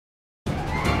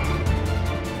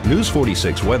News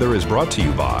 46 weather is brought to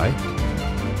you by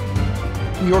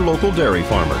your local dairy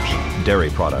farmers. Dairy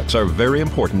products are very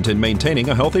important in maintaining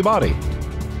a healthy body.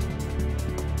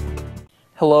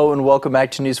 Hello and welcome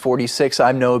back to News 46.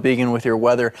 I'm Noah Began with your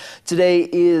weather. Today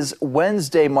is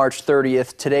Wednesday, March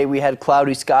 30th. Today we had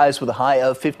cloudy skies with a high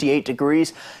of 58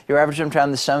 degrees. Your average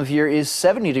temperature this time of year is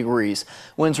 70 degrees.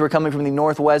 Winds were coming from the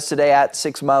northwest today at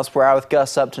 6 miles per hour with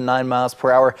gusts up to 9 miles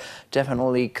per hour.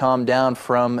 Definitely calmed down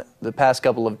from the past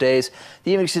couple of days.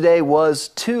 The index today was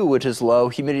 2, which is low.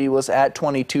 Humidity was at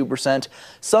 22%.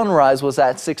 Sunrise was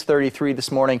at 6:33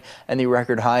 this morning, and the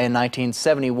record high in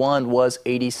 1971 was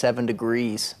 87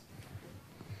 degrees.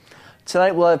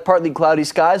 Tonight we'll have partly cloudy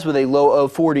skies with a low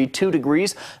of 42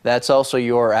 degrees. That's also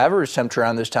your average temperature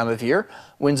around this time of year.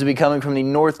 Winds will be coming from the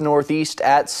north-northeast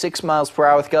at 6 miles per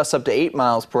hour with gusts up to 8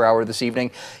 miles per hour this evening.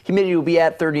 Humidity will be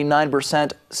at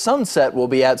 39%. Sunset will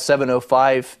be at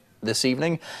 7:05 this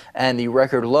evening, and the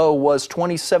record low was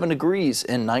 27 degrees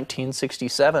in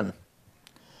 1967.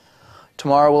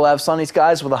 Tomorrow we'll have sunny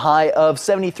skies with a high of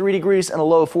 73 degrees and a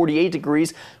low of 48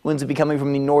 degrees. Winds will be coming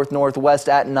from the north-northwest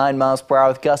at 9 miles per hour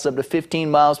with gusts up to 15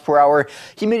 miles per hour.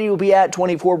 Humidity will be at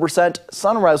 24%.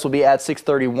 Sunrise will be at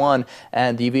 6:31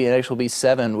 and the UV index will be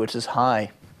 7, which is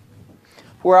high.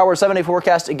 4-hour 7-day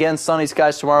forecast, again, sunny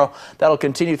skies tomorrow. That'll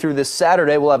continue through this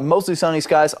Saturday. We'll have mostly sunny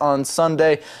skies on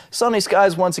Sunday. Sunny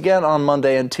skies once again on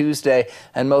Monday and Tuesday,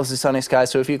 and mostly sunny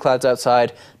skies, so a few clouds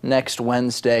outside next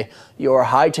Wednesday. Your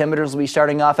high temperatures will be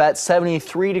starting off at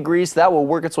 73 degrees. That will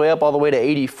work its way up all the way to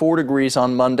 84 degrees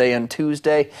on Monday and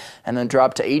Tuesday, and then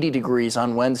drop to 80 degrees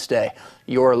on Wednesday.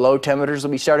 Your low temperatures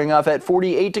will be starting off at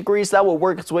 48 degrees. That will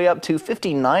work its way up to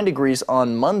 59 degrees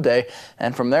on Monday,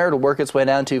 and from there it'll work its way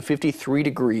down to 53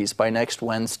 degrees by next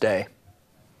Wednesday.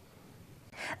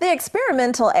 The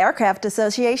Experimental Aircraft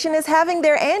Association is having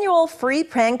their annual free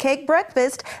pancake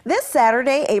breakfast this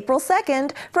Saturday, April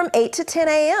 2nd from 8 to 10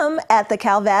 a.m. at the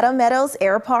Calvada Meadows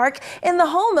Air Park in the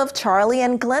home of Charlie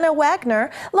and Glenna Wagner,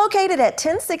 located at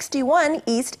 1061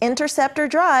 East Interceptor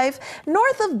Drive,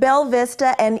 north of Bell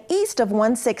Vista and east of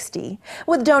 160.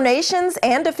 With donations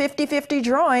and a 50-50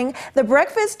 drawing, the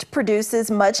breakfast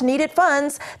produces much-needed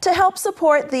funds to help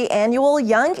support the annual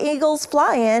Young Eagles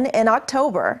Fly-In in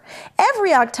October.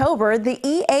 Every October, the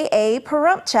EAA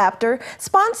Pahrump chapter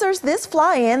sponsors this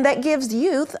fly-in that gives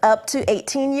youth up to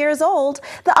 18 years old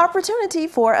the opportunity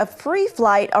for a free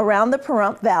flight around the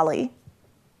Pahrump Valley.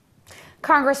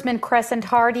 Congressman Cresent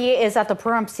Hardy is at the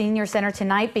Pahrump Senior Center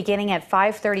tonight beginning at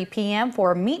 5:30 p.m.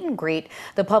 for a meet and greet.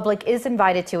 The public is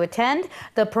invited to attend.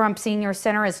 The Pahrump Senior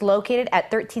Center is located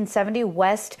at 1370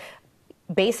 West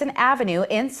Basin Avenue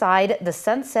inside the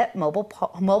Sunset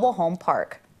Mobile Home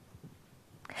Park.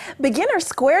 Beginner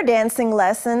square dancing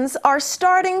lessons are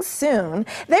starting soon.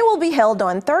 They will be held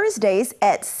on Thursdays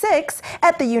at 6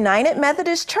 at the United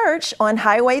Methodist Church on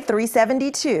Highway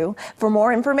 372. For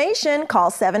more information,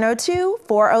 call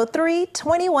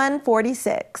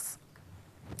 702-403-2146.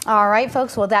 All right,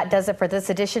 folks. Well, that does it for this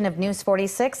edition of News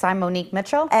 46. I'm Monique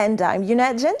Mitchell. And I'm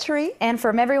Eunette Gentry. And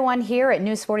from everyone here at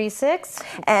News 46.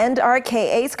 And our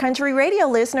KA's Country Radio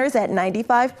listeners at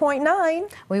 95.9.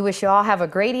 We wish you all have a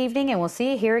great evening, and we'll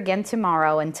see you here again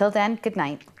tomorrow. Until then, good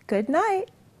night. Good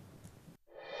night.